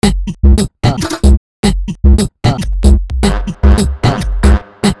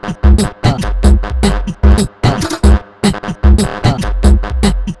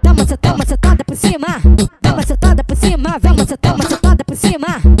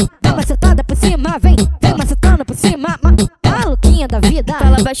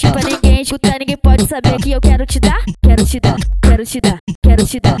Fala baixinho pra ninguém escutar, ninguém pode saber que eu quero te dar. Quero te dar, quero te dar, quero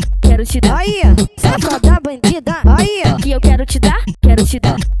te dar, quero te dar. Aí, safada bandida. Aí, Que eu quero te dar, quero te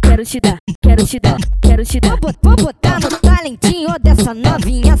dar, quero te dar, quero te dar, quero te dar. vou botar no talentinho dessa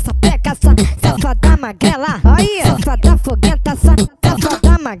novinha sapeca, safada magrela. Aí, safada foguenta,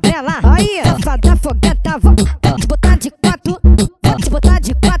 safada magrela. Aí, safada foguenta, vou te botar de quatro, vou te botar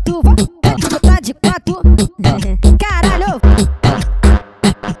de quatro, vou te botar de quatro. Caralho!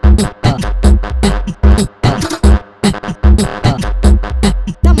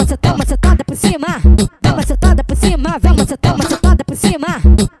 Dá macetada por cima, dá macetada por cima, vem macetada por cima,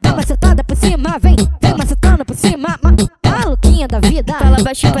 dá macetada por cima, vem macetando por cima, maluquinha da vida. Fala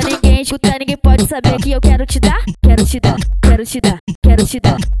baixinho pra ninguém escutar, ninguém pode saber que eu quero te dar. Quero te dar, quero te dar, quero te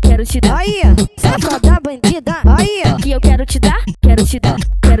dar, quero te dar. Aí, safada bandida. Aí, Que eu quero te dar, quero te dar,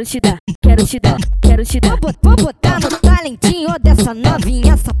 quero te dar, quero te dar, quero te dar. vou botar no talentinho dessa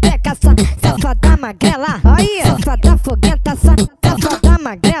novinha sapeca, safada magrela. Aí, safada foguenta, safada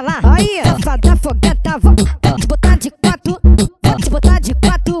magrela. Aí, safada foguenta, vou te botar de quatro, vou te botar de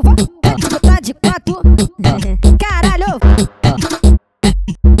quatro, vou te botar de quatro. Caralho!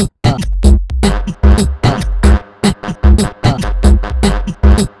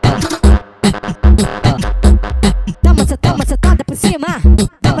 Dá macetada por cima,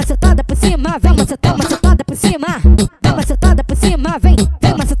 dá macetada por cima, vem macetada por cima, dá macetada por cima, vem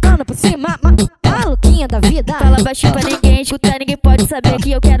macetando por cima, maluquinha da vida. Fala baixinho pra ninguém escutar, ninguém pode saber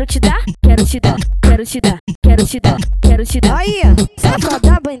que eu quero te dar. Quero te dar, quero te dar, quero te dar, quero te dar. Aí,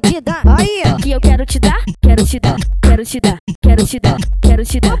 safada bandida. Aí, Que eu quero te dar, quero te dar, quero te dar, quero te dar, quero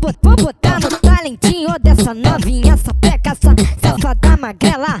te dar. vou botar no talentinho dessa novinha sapeca, safada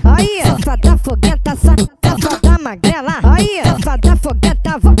magrela. Aí,